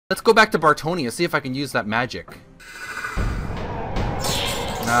Let's go back to Bartonia, see if I can use that magic.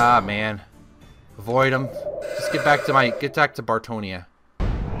 Ah, man. Avoid him. Just get back to Bartonia.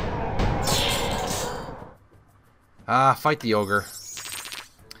 Ah, fight the ogre.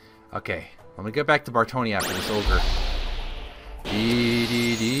 Okay, let me get back to Bartonia after this ogre. Dee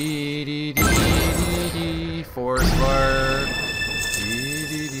dee dee dee dee dee dee, forest fire. Dee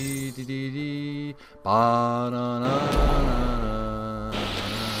dee dee dee dee dee, ba na na na na.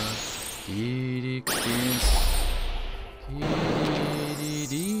 Dee dee experience. Dee dee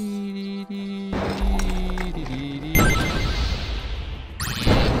dee dee dee dee dee.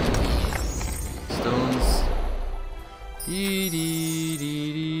 Stones. Dee dee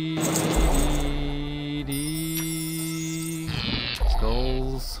dee dee dee.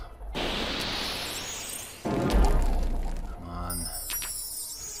 Skulls. Come on.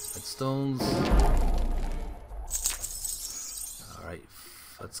 Redstones. Alright,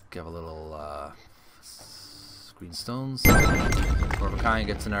 let's give a little green stones. More of a kind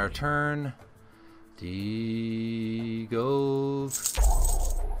gets in our turn. D gold.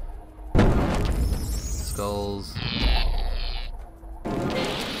 Skulls.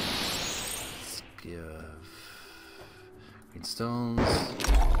 Let's give green stones.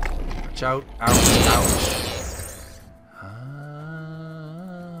 Watch out! Ouch! Ouch!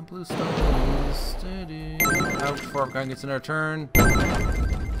 Blue stones. Steady. Ouch! Before our guy gets in our turn.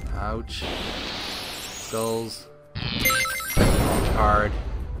 Ouch! Skulls. Card.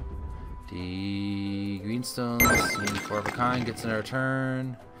 D green stones. Before of a kind gets in our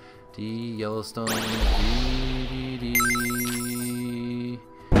turn. D Yellowstone. D D D.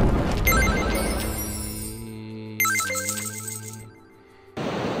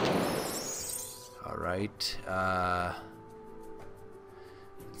 All right.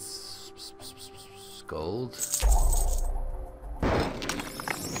 Gold.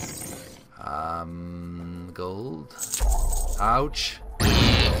 Gold. Ouch.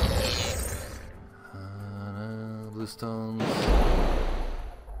 Blue stones.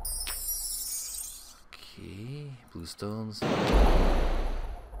 Okay, blue stones.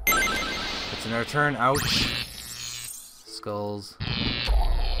 It's in our turn. Ouch. Skulls.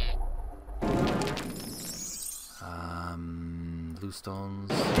 Blue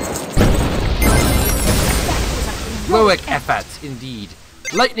stones. Heroic effort, indeed.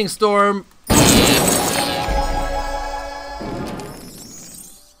 Lightning storm.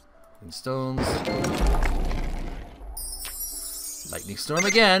 Green stones. Lightning storm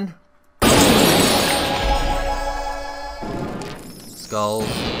again. Skulls.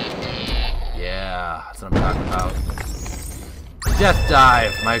 Yeah, that's what I'm talking about. Death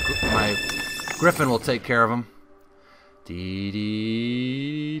dive. My griffin will take care of him. Dee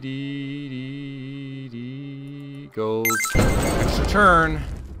dee dee dee dee. Gold. Extra turn.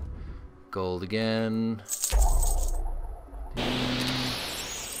 Gold again.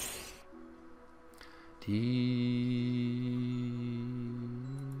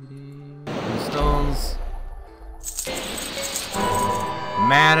 Blue stones.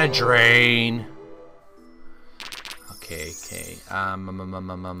 Mana drain. Okay, okay.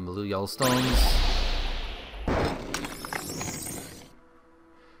 Blue yellow stones.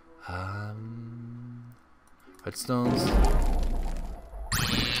 Red stones.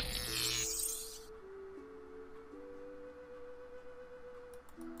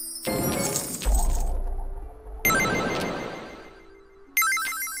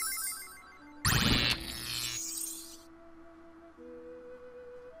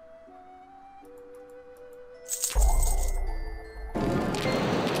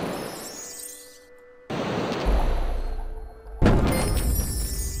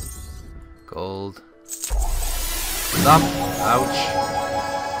 Gold. Thump. Ouch.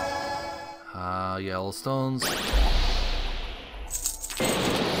 Yellow stones.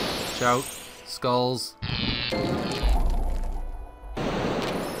 Shout. Skulls.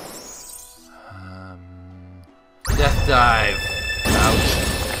 Death dive. Ouch.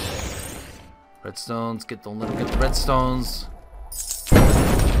 Redstones. Get the redstones.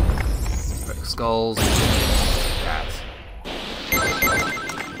 Skulls. That.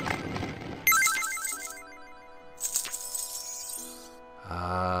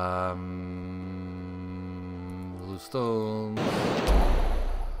 Blue stones.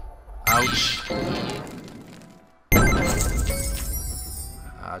 Ouch.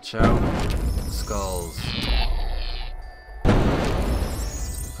 Watch out. Skulls.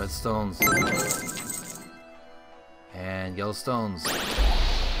 Red stones. And yellow stones. Get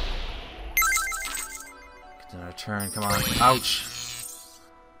in our turn. Come on. Ouch.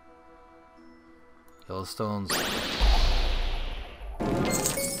 Yellow stones.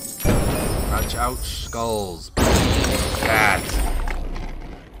 ouch, ouch. Skulls. That.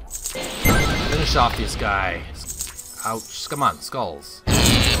 Finish off this guy. Ouch. Come on, skulls.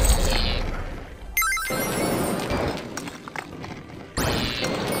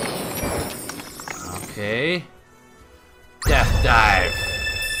 Okay. Death dive.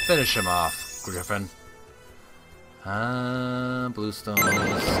 Finish him off, Griffin.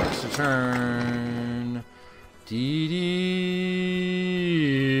 Bluestones. Extra turn. Dee dee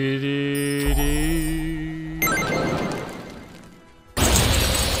dee dee.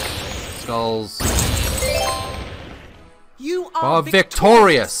 Skulls. You are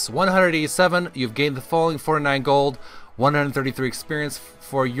victorious. 187. You've gained the following: 49 gold, 133 experience.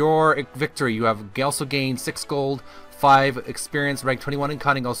 For your victory, you have also gained 6 gold, 5 experience. Rank 21 in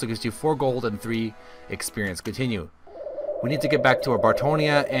cunning also gives you 4 gold and 3 experience. Continue. We need to get back to our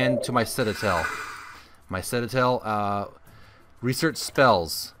Bartonia and to my Citadel. My Citadel, research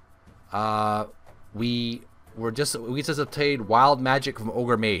spells. We just obtained wild magic from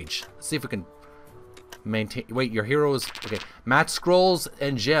Ogre Mage. Let's see if we can maintain. Wait, your hero is okay. Match scrolls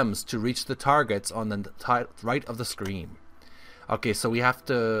and gems to reach the targets on the right of the screen. Okay, so we have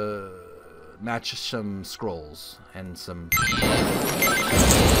to match some scrolls and some.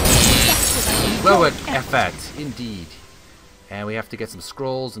 Well, effort indeed. And we have to get some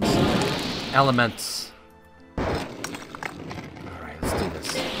scrolls and some elements. Alright, let's do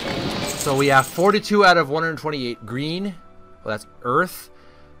this. So we have 42 out of 128 green. Well, that's earth.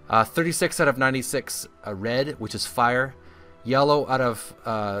 36 out of 96 red, which is fire. Yellow out of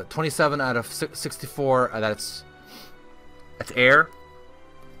 27 out of 64, that's air.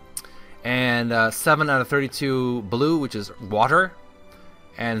 And 7 out of 32 blue, which is water.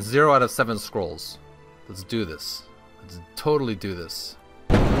 And 0 out of 7 scrolls. Let's do this. Let's totally do this.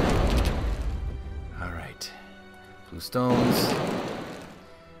 Alright. Blue stones.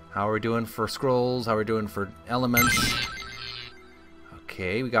 How are we doing for scrolls? How are we doing for elements?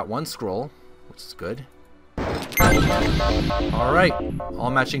 Okay, we got 1 scroll, which is good. Alright.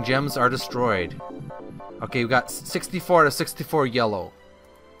 All matching gems are destroyed. Okay, we got 64 out of 64 yellow.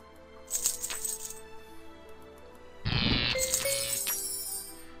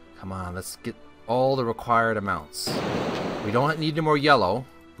 Come on, let's get all the required amounts. We don't need any more yellow.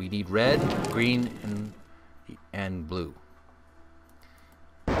 We need red, green, and blue.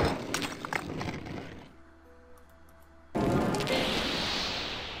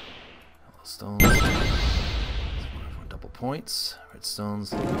 Stones. Double points.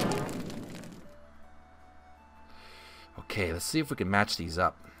 Redstones. Okay, let's see if we can match these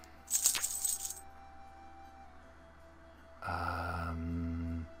up.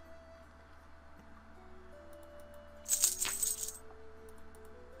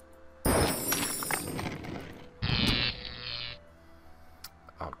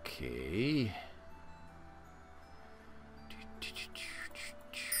 Okay.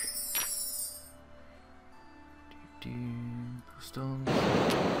 Stones.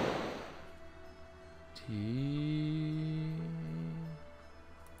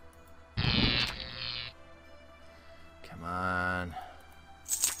 Come on.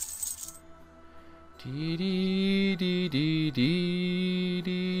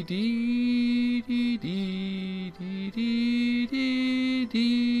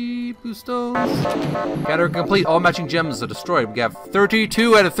 Blue stones. Gather complete. All matching gems are destroyed. We have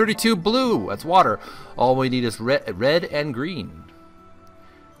 32 out of 32 blue. That's water. All we need is red and green.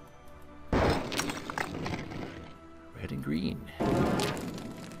 Red and green.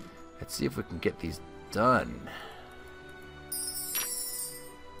 Let's see if we can get these done.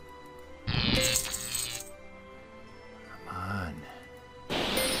 Come on.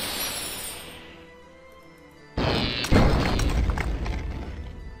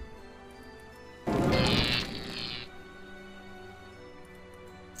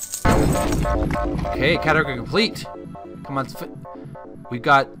 Okay, category complete. Come on, we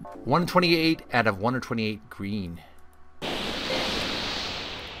got 128 out of 128 green. Let's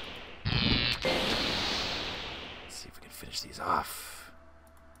see if we can finish these off.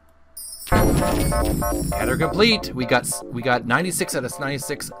 Category complete. We got 96 out of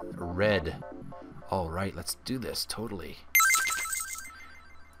 96 red. All right, let's do this totally.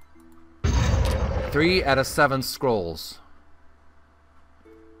 3 out of 7 scrolls.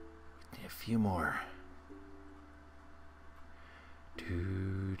 A few more.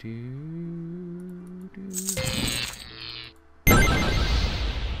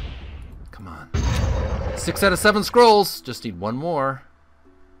 Come on. 6 out of 7 scrolls. Just need 1 more.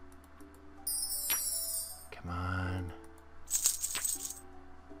 Come on.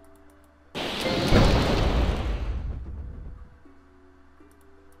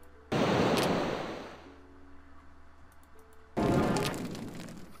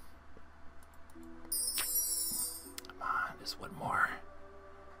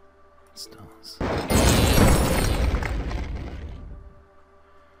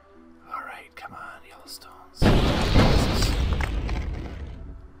 come on, yellow stones.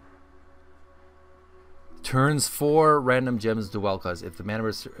 Turns 4 random gems duel class. If the mana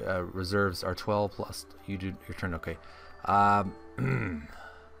reserves are 12 plus, you do your turn. Okay. How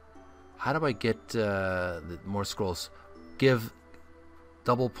do I get more scrolls? Give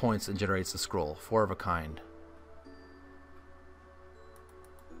double points and generates a scroll. 4 of a kind.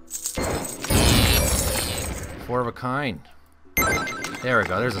 Four of a kind. There we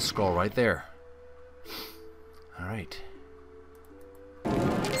go. There's a scroll right there. All right.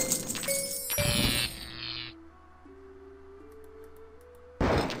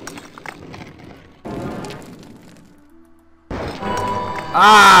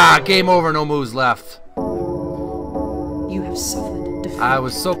 Ah! Game over. No moves left. You have suffered defeat. I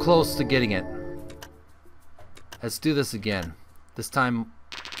was so close to getting it. Let's do this again. This time,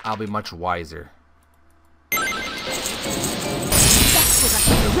 I'll be much wiser.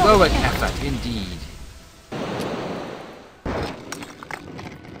 Heroic effort, indeed.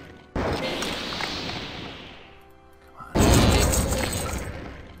 Come on.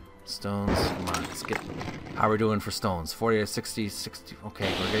 Stones, come on, let's get... How are we doing for stones? 40 to 60, 60...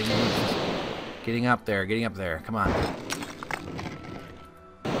 Okay, we're getting up there, come on.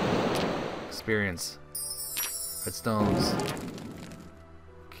 Experience. Red stones.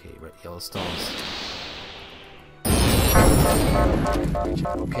 Okay, red, yellow stones.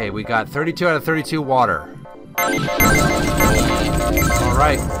 Okay, we got 32 out of 32 water.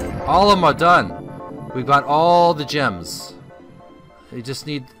 Alright, all of them are done. We've got all the gems. We just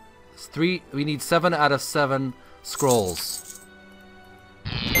need 3, we need 7 out of 7 scrolls.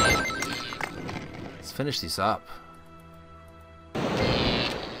 Let's finish these up.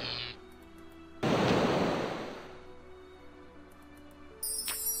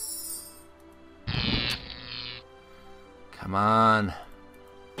 Come on.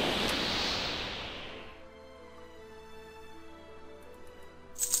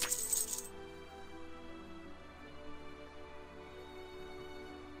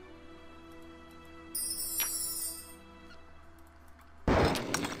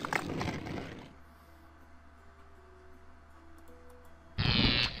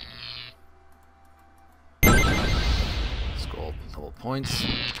 Scroll double points.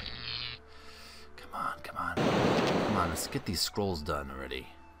 Come on, come on. Come on, let's get these scrolls done already.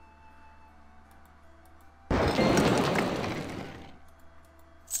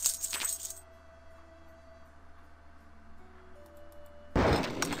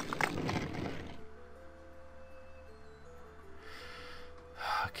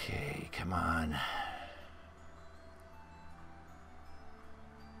 Okay, come on.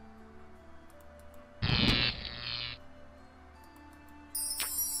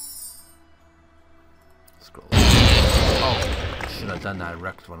 Scroll. Oh, should have done that. I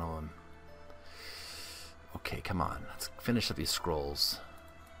wrecked one of them. Okay, come on. Let's finish up these scrolls.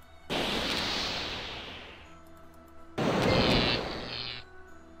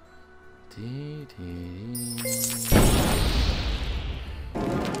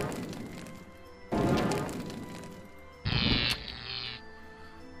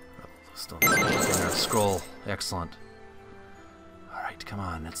 Scroll. Excellent. Alright, come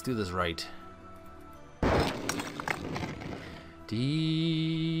on. Let's do this right.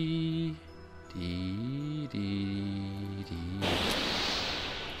 D D D D D.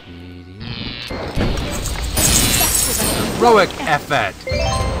 Heroic effort!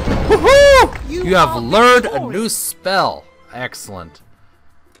 Woohoo! You have learned a new spell. Excellent.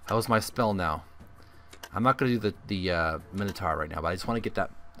 That was my spell now. I'm not going to do the Minotaur right now, but I just want to get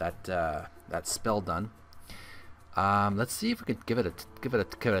that spell done. Let's see if we can give it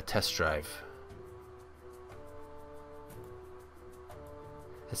a test drive.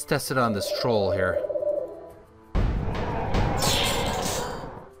 Let's test it on this troll here.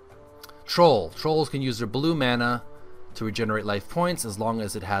 Trolls can use their blue mana to regenerate life points as long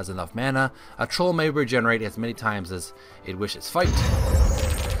as it has enough mana. A troll may regenerate as many times as it wishes. Fight!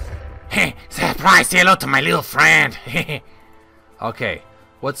 Hey, surprise! Say hello to my little friend! Okay,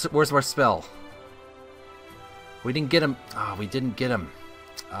 where's our spell? We didn't get him. Ah, we didn't get him.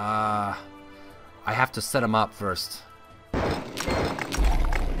 I have to set him up first.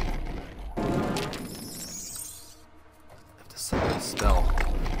 Spell.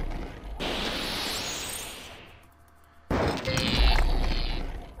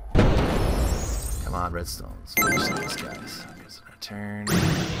 Come on, redstones. Finish these guys. It's our turn.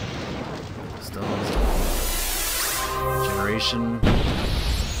 Stones. Generation.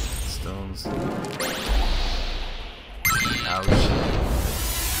 Stones. Ouch.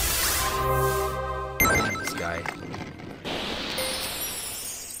 This guy.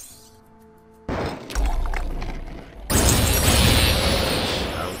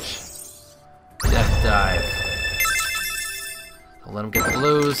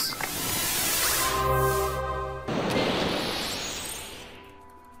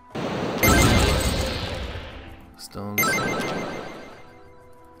 Stones.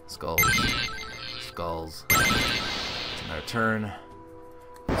 Skulls. Skulls. It's another turn.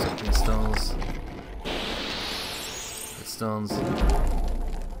 Green stones. Red stones.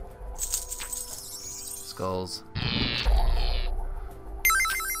 Skulls.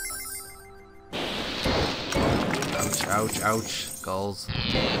 Ouch, ouch, ouch. Skulls.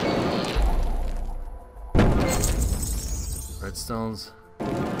 Redstones.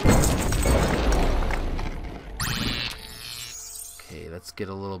 Okay, let's get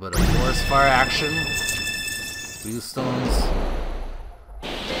a little bit of forest fire action. Blue stones.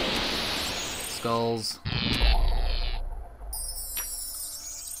 Skulls.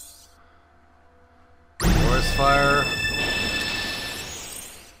 Forest fire.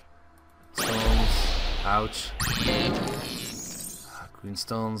 Stones. Ouch. Green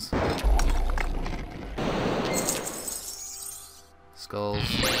stones. Skulls.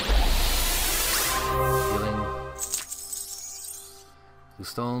 Healing. Blue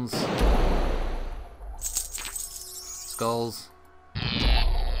stones. Skulls.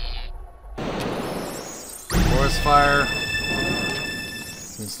 Forest fire.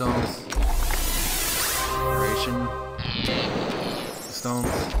 Green stones. Duration.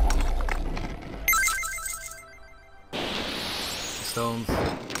 Stones. Stones.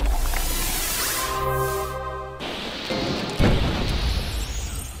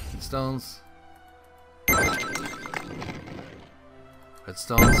 Stones. Red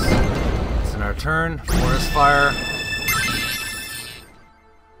stones. It's in our turn. Forest fire.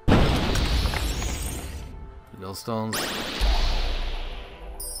 Yellow stones.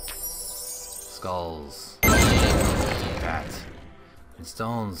 Skulls. Take that. Red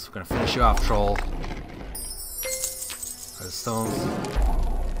stones. We're gonna finish you off, troll. Red stones.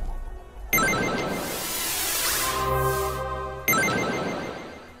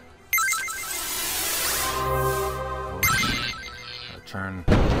 Turn.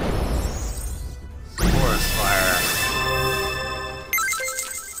 Forest fire.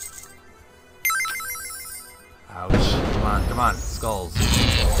 Ouch. Come on, come on. Skulls.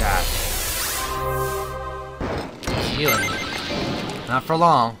 That. Healing. Not for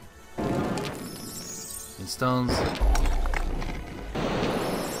long. Green stones.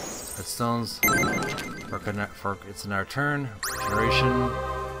 Red stones. It's in our turn. Regeneration.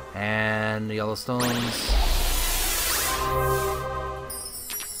 And yellow stones.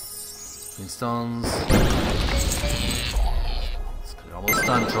 Green stones. You're almost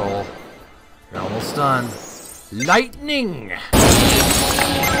done, troll. You're almost done. Lightning!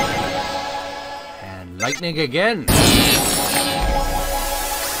 And lightning again.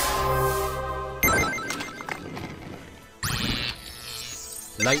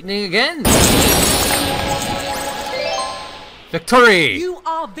 Lightning again. Victory! You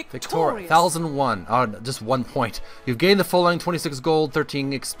are victorious. 1001. Just 1 point. You've gained the full line 26 gold,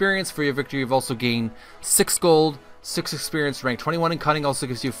 13 experience. For your victory, you've also gained 6 gold, 6 experience. Rank 21 in cunning also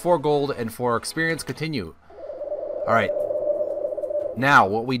gives you 4 gold and 4 experience. Continue. Alright. Now,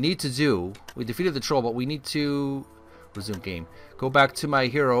 what we need to do, we defeated the troll, but we need to resume game. Go back to my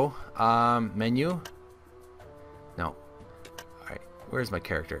hero menu. No. Alright. Where's my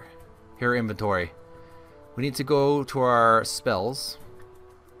character? Hero inventory. We need to go to our spells.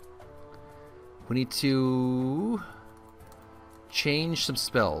 We need to change some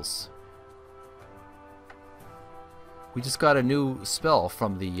spells. We just got a new spell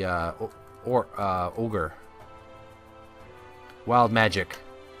from the Ogre. Wild Magic.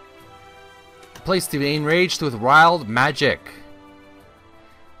 Replace the main rage with Wild Magic.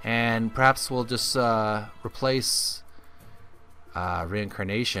 And perhaps we'll just replace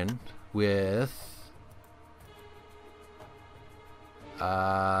Reincarnation with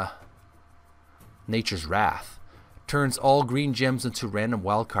Nature's Wrath. Turns all green gems into random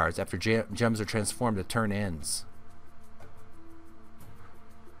wild cards. After gems are transformed, the turn ends.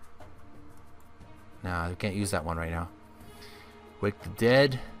 Nah, I can't use that one right now. Wake the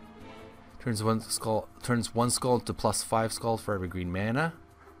Dead. Turns one skull into +5 skulls for every green mana.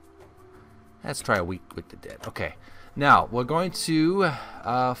 Let's try a Wake the Dead. Okay. Now, we're going to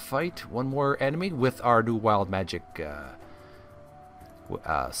fight one more enemy with our new Wild Magic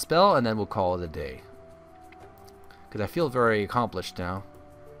spell, and then we'll call it a day. Because I feel very accomplished now.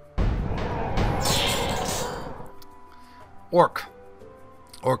 Orc.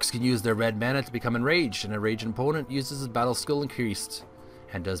 Orcs can use their red mana to become enraged, and a raged opponent uses his battle skill increased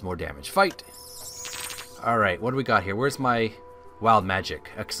and does more damage. Fight! Alright, what do we got here? Where's my Wild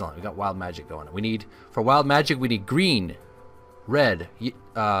Magic? Excellent, we got Wild Magic going. We need, for Wild Magic, we need green, red,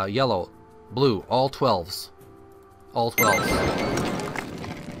 yellow, blue, all 12s. All 12s.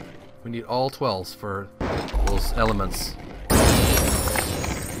 We need all 12s for those elements.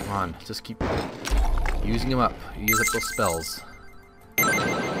 Come on, just keep using them up. Use up those spells.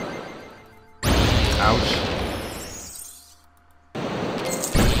 Ouch.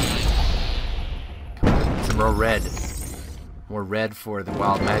 Come on, some more red. More red for the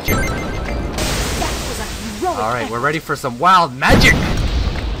wild magic. Alright, we're ready for some wild magic!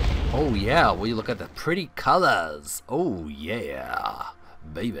 Oh yeah, will you look at the pretty colors? Oh yeah,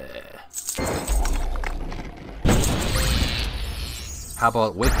 baby. How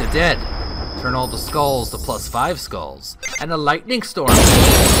about Wake the Dead? Turn all the skulls to +5 skulls. And a lightning storm.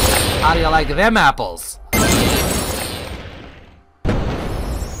 How do you like them apples?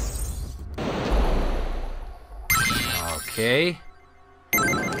 Okay.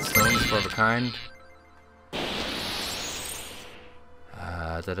 Stones for the kind.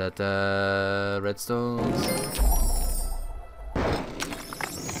 Redstones.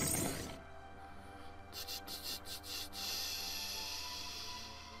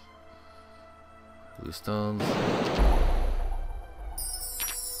 Blue stones.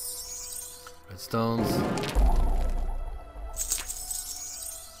 Redstones.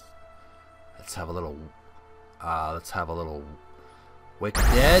 Let's have a little Wake the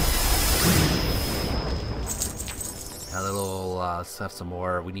Dead. A little, let's have some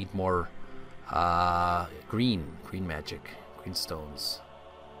more. We need more green magic, green stones.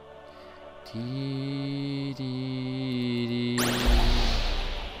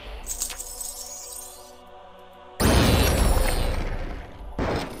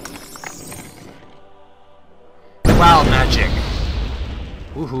 Wild magic.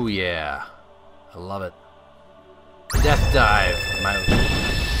 Woohoo! Yeah, I love it. Death dive.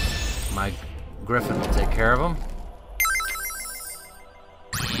 My griffin will take care of him.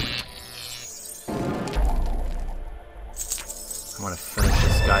 I want to finish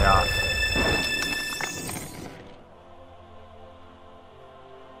this guy off.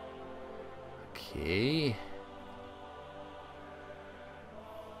 Okay.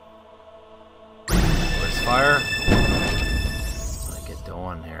 Where's fire? Let's get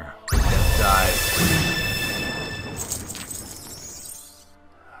going here. Death dive.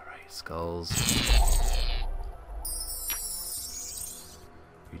 Alright, skulls.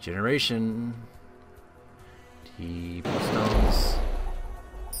 Regeneration. Redstones.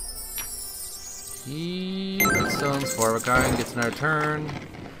 Redstones. 4 of a kind gets another turn.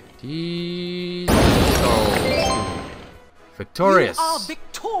 Skulls. Victorious. You are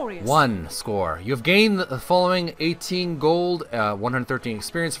victorious. 1 score. You have gained the following: 18 gold, 113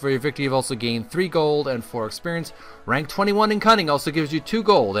 experience. For your victory, you've also gained 3 gold and 4 experience. Rank 21 in cunning also gives you 2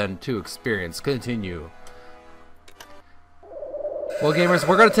 gold and 2 experience. Continue. Well, gamers,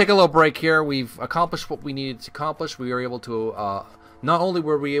 we're going to take a little break here. We've accomplished what we needed to accomplish. We were able to, not only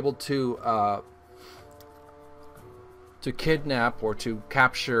were we able to kidnap or to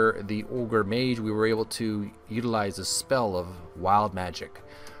capture the Ogre Mage, we were able to utilize a spell of wild magic.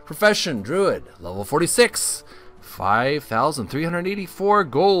 Profession, Druid, level 46. 5,384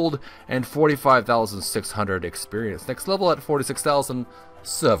 gold and 45,600 experience. Next level at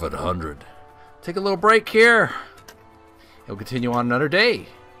 46,700. Take a little break here. We'll continue on another day.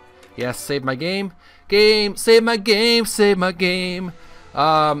 Yes, save my game. Save my game, save my game.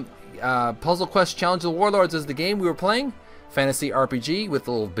 Puzzle Quest Challenge of the Warlords is the game we were playing. Fantasy RPG with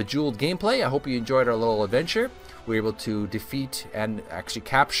a little bejeweled gameplay. I hope you enjoyed our little adventure. We were able to defeat and actually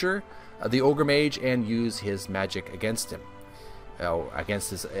capture the Ogre Mage and use his magic against him.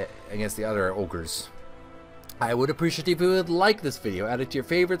 Against the other ogres. I would appreciate if you would like this video, add it to your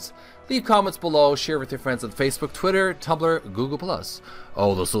favorites, leave comments below, share with your friends on Facebook, Twitter, Tumblr, Google+,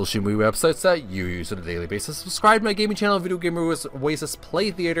 all the social media websites that you use on a daily basis. Subscribe to my gaming channel, Video Gamer Oasis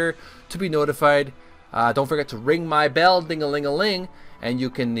Play Theater, to be notified. Don't forget to ring my bell, ding-a-ling-a-ling, and you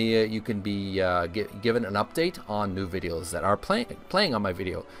can be given an update on new videos that are playing on my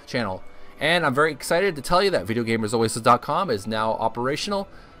video channel. And I'm very excited to tell you that VideoGamersOasis.com is now operational.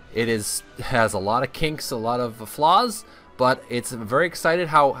 It has a lot of kinks, a lot of flaws, but it's very excited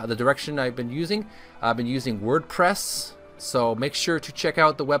how the direction I've been using. I've been using WordPress, so make sure to check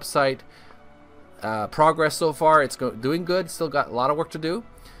out the website. Progress so far, it's doing good. Still got a lot of work to do,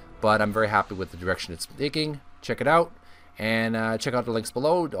 but I'm very happy with the direction it's taking. Check it out, and check out the links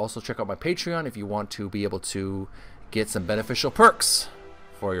below. Also check out my Patreon if you want to be able to get some beneficial perks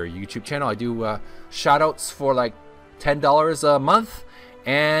for your YouTube channel. I do shout outs for like $10 a month.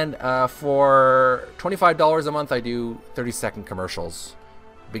 And for $25 a month, I do 30-second commercials.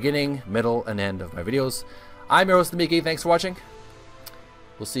 Beginning, middle, and end of my videos. I'm your host, Mickey. Thanks for watching.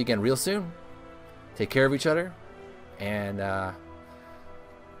 We'll see you again real soon. Take care of each other. And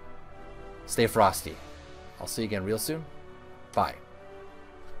stay frosty. I'll see you again real soon. Bye.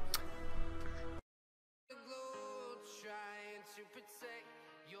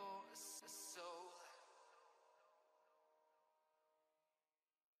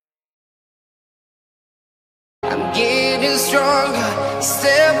 I'm getting stronger,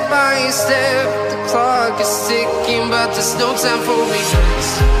 step by step. The clock is ticking, but there's no time for regrets.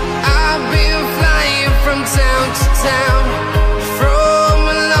 I've been flying from town to town, from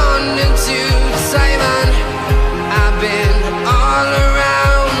London to Taiwan. I've been all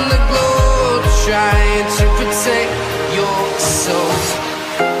around the globe, trying to protect your soul.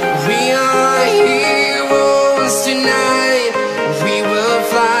 We are heroes tonight. We will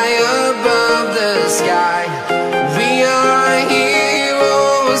fly above the sky. We are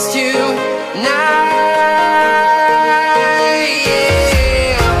heroes tonight.